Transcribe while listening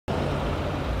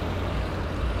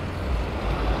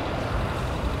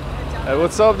Hey,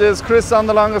 what's up? This is Chris on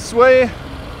the longest way.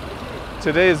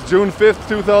 Today is June 5th,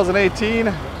 2018,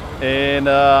 and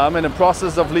I'm in the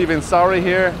process of leaving Sari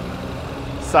here.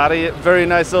 Sari, very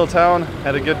nice little town.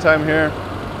 Had a good time here,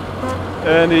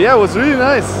 and yeah, it was really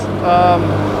nice.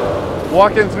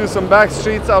 Walking through some back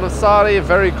streets out of Sari,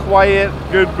 very quiet,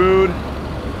 good mood.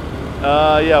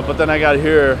 Yeah, but then I got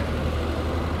here,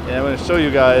 and I'm going to show you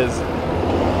guys.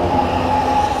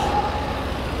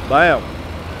 Bam.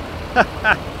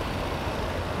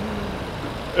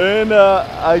 And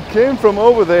I came from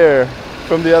over there,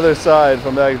 from the other side,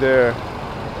 from back there,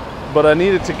 but I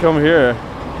needed to come here,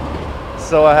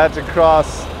 so I had to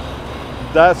cross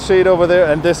that street over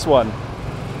there and this one,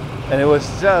 and it was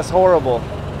just horrible.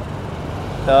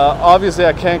 Obviously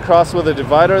I can't cross with a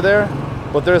divider there,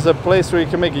 but there's a place where you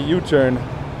can make a U-turn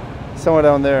somewhere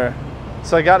down there.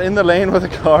 So I got in the lane with the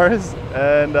cars,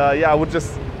 and yeah, I would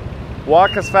just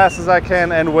walk as fast as I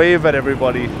can and wave at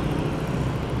everybody.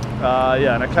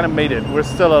 Yeah, and I kind of made it. We're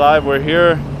still alive. We're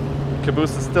here.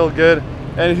 Caboose is still good.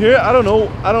 And here, I don't know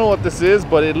what this is,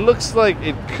 but it looks like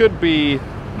it could be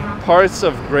parts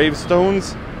of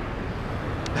gravestones.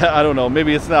 I don't know.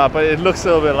 Maybe it's not, but it looks a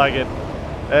little bit like it.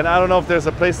 And I don't know if there's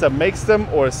a place that makes them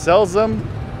or sells them.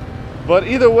 But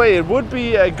either way, it would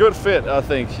be a good fit, I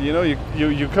think. You know,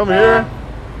 you come here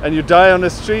and you die on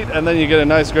the street, and then you get a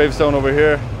nice gravestone over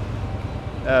here.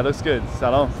 Yeah, looks good.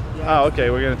 Salon. Yes. Ah, okay.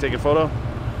 We're gonna take a photo.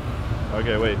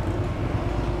 Okay, wait.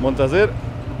 Montas it?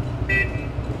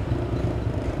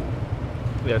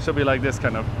 Yeah, it should be like this,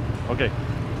 kind of. Okay.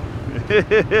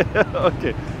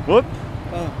 Okay. What?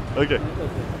 Oh. Okay.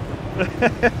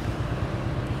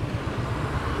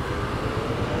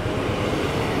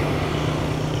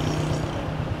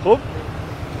 Hop.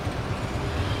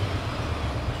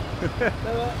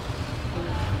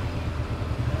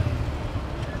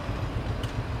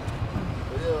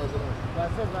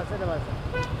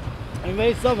 I'm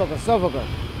very suffocated.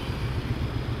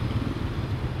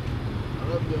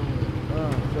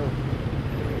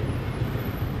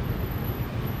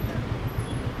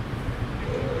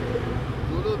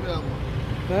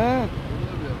 Huh?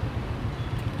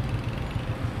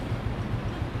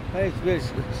 Hey, it's good.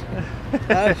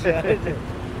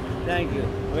 Thank you.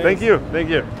 Thank you. Thank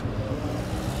you.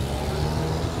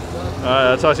 All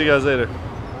right, I'll talk to you guys later.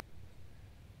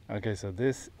 Okay, so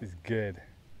this is good.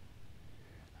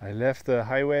 I left the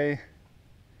highway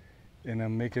and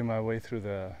I'm making my way through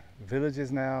the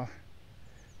villages now.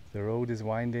 The road is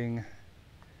winding.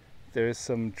 There's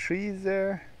some trees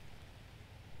there,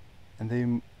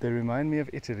 and they remind me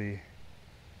of Italy.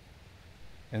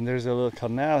 And there's a little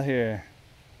canal here.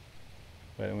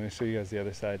 Wait, I'm going to show you guys the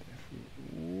other side.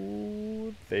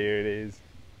 Ooh, there it is.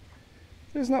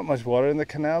 There's not much water in the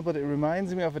canal, but it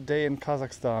reminds me of a day in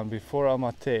Kazakhstan before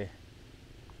Almaty,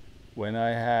 when I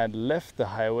had left the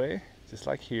highway, just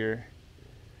like here,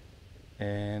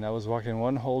 and I was walking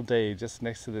one whole day just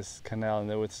next to this canal, and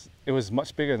it was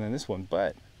much bigger than this one,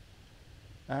 but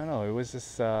I don't know, it was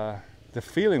just, the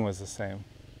feeling was the same.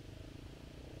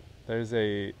 There's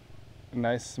a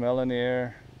nice smell in the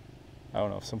air. I don't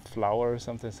know, some flower or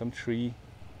something, some tree.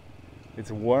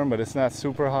 It's warm, but it's not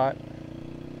super hot.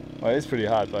 Well, it's pretty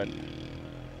hot, but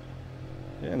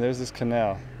yeah, and there's this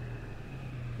canal.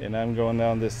 And I'm going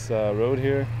down this road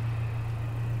here.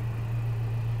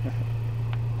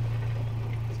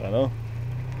 So I know.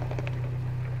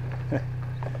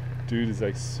 Dude is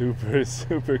like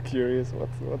super curious.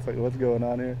 What's going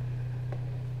on here?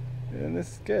 And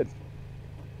this is good.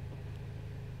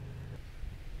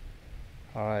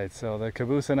 All right, so the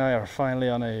caboose and I are finally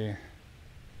on a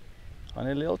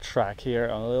little track here,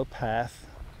 on a little path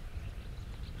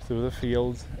through the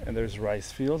fields, and there's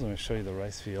rice fields. I'm going to show you the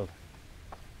rice field.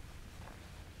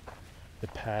 The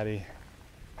paddy.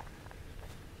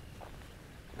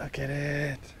 Look at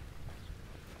it.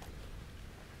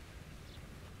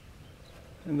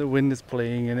 And the wind is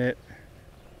playing in it.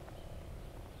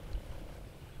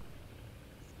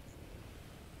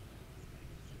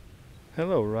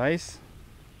 Hello, rice.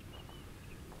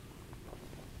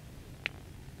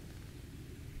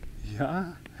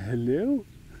 Yeah, hello.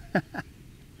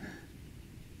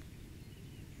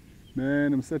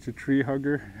 Man, I'm such a tree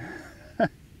hugger.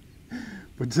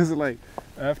 But just like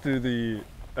after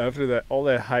that all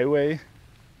that highway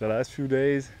the last few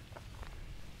days,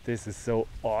 this is so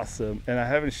awesome. And I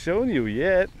haven't shown you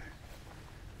yet.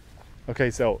 Okay,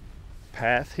 so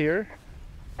path here.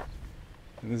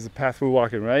 And this is the path we're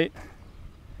walking, right?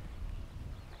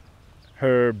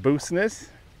 Her boostness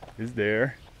is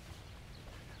there.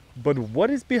 But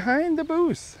what is behind the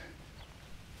boost?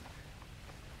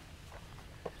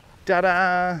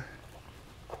 Ta-da!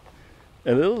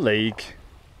 A little lake.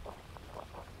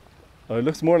 Oh, it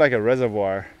looks more like a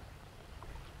reservoir.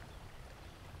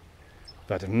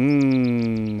 But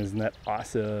isn't that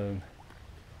awesome?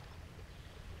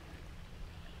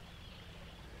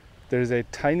 There's a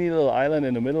tiny little island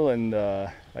in the middle and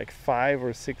like 5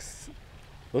 or 6,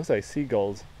 looks like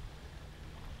seagulls.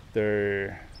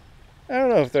 I don't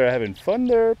know if they're having fun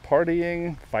there,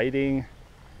 partying, fighting,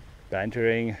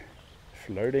 bantering,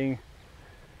 flirting.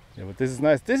 Yeah, but this is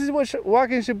nice. This is what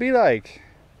walking should be like.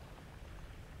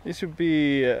 It should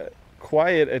be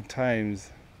quiet at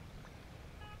times.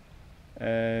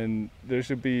 And there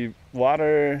should be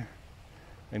water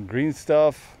and green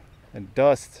stuff and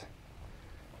dust.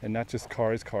 And not just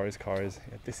cars. Yeah,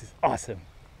 this is awesome.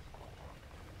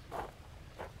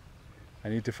 I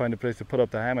need to find a place to put up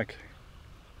the hammock.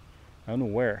 I don't know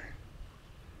where.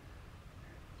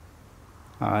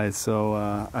 Alright, so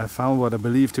I found what I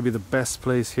believe to be the best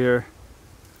place here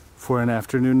for an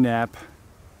afternoon nap.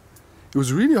 It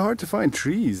was really hard to find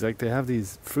trees. Like, they have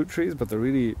these fruit trees, but they're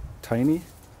really tiny.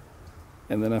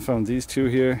 And then I found these two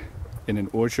here in an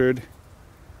orchard.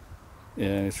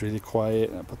 And it's really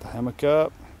quiet. And I put the hammock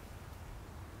up.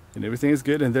 And everything is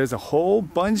good. And there's a whole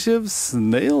bunch of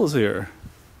snails here.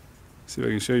 Let's see if I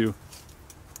can show you.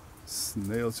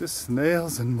 Snails, just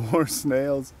snails and more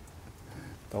snails.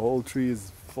 The whole tree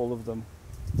is full of them.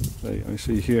 Let me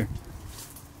show you here.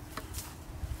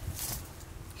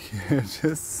 Here,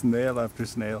 just snail after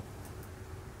snail.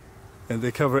 And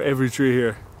they cover every tree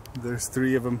here. There's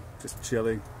 3 of them just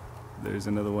chilling. There's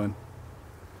another one.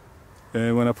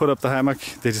 And when I put up the hammock,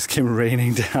 they just came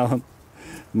raining down.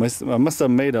 I must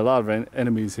have made a lot of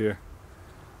enemies here.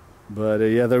 But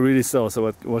yeah, they're really slow,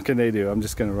 so what can they do? I'm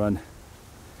just gonna run.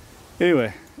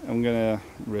 Anyway, I'm gonna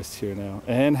rest here now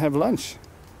and have lunch.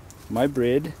 My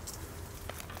bread,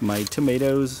 my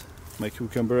tomatoes, my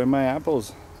cucumber, and my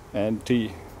apples, and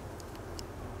tea.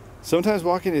 Sometimes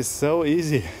walking is so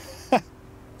easy.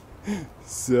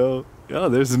 So, oh,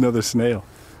 there's another snail.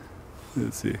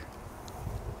 Let's see.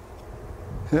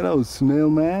 Hello, snail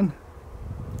man.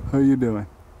 How you doing?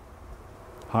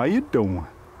 How you doing?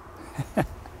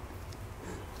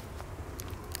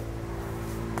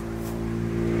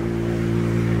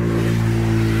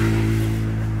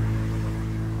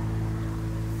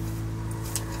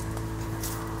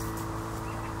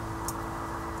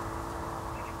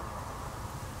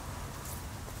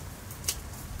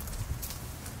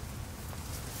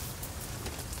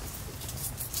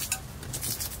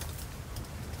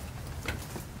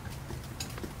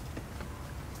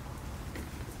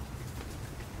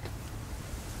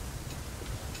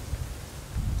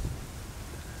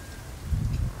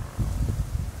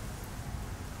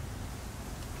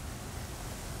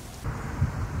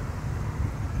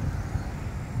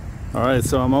 Alright,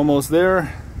 so I'm almost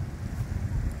there.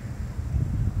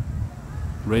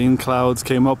 Rain clouds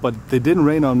came up, but they didn't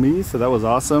rain on me, so that was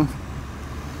awesome.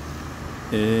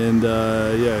 And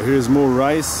yeah, here's more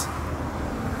rice.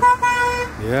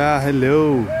 Yeah,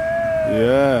 hello.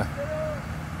 Yeah.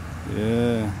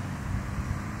 Yeah.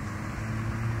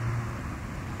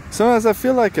 Sometimes I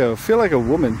feel like a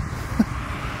woman.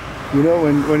 You know,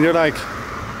 when you're like,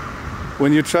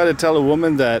 when you try to tell a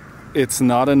woman that it's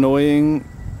not annoying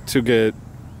to get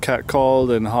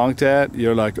catcalled and honked at,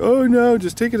 you're like, oh no,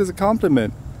 just take it as a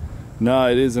compliment. No,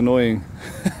 it is annoying.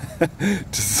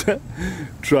 Just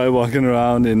try walking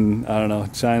around in, I don't know,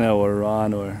 China or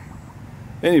Iran or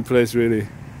any place really,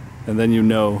 and then you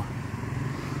know.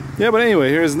 Yeah, but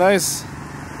anyway, here's nice.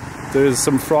 There's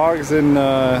some frogs in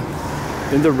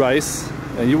the rice,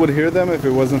 and you would hear them if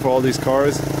it wasn't for all these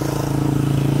cars.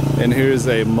 And here's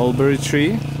a mulberry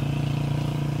tree.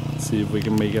 Let's see if we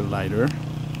can make it lighter.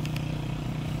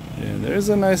 And there's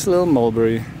a nice little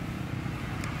mulberry.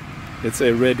 It's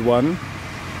a red one,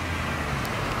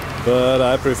 but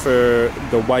I prefer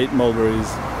the white mulberries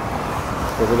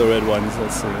over the red ones.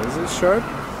 Let's see, is it sharp?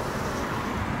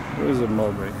 Where's the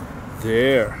mulberry?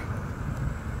 There.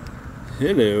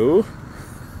 Hello.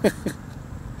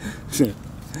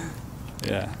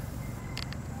 Yeah.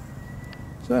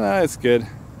 So now it's good.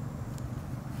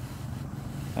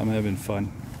 I'm having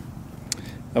fun.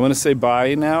 I want to say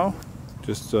bye now.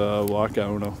 Just walk, I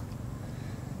don't know,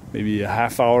 maybe a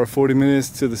half hour, 40 minutes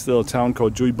to this little town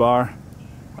called Joy Bar.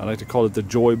 I like to call it the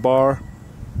Joy Bar.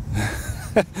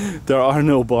 There are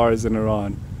no bars in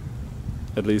Iran,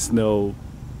 at least no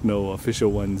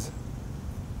official ones.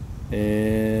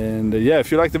 And yeah,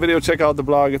 if you like the video, check out the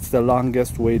blog. It's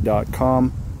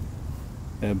thelongestway.com.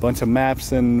 A bunch of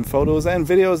maps and photos and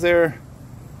videos there.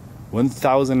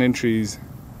 1,000 entries.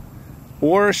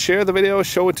 Or share the video,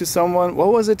 show it to someone.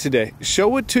 What was it today?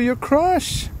 Show it to your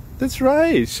crush. That's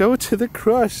right, show it to the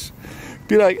crush.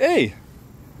 Be like, hey,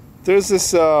 there's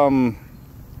this German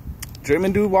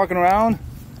dude walking around,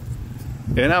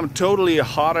 and I'm totally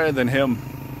hotter than him.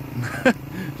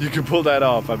 You can pull that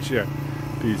off, I'm sure.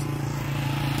 Peace.